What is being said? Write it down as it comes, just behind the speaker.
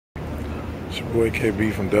It's your boy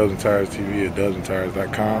KB from Dubs and Tires TV at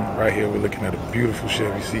dubsandtires.com. Right here we're looking at a beautiful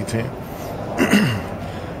Chevy C10.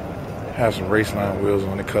 Has some Raceline wheels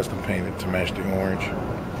on it, custom painted to match the orange.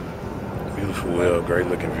 Beautiful wheel, great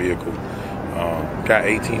looking vehicle. Got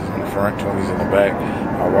 18s on the front, 20s in the back.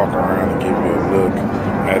 I'll walk around and give you a look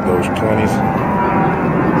at those 20s.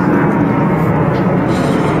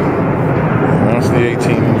 Once the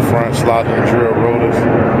 18 in the front, slotted and drill rotors.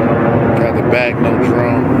 Got the back, no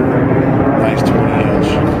drum. Nice 20-inch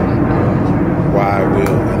wide wheel.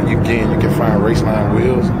 And again, you can find Raceline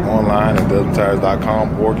wheels online at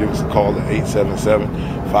dubsandtires.com or give us a call at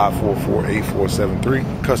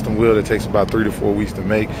 877-544-8473. Custom wheel that takes about 3 to 4 weeks to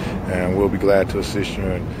make, and we'll be glad to assist you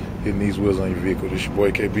in getting these wheels on your vehicle. This is your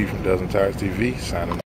boy KB from Dubs and Tires TV, signing off.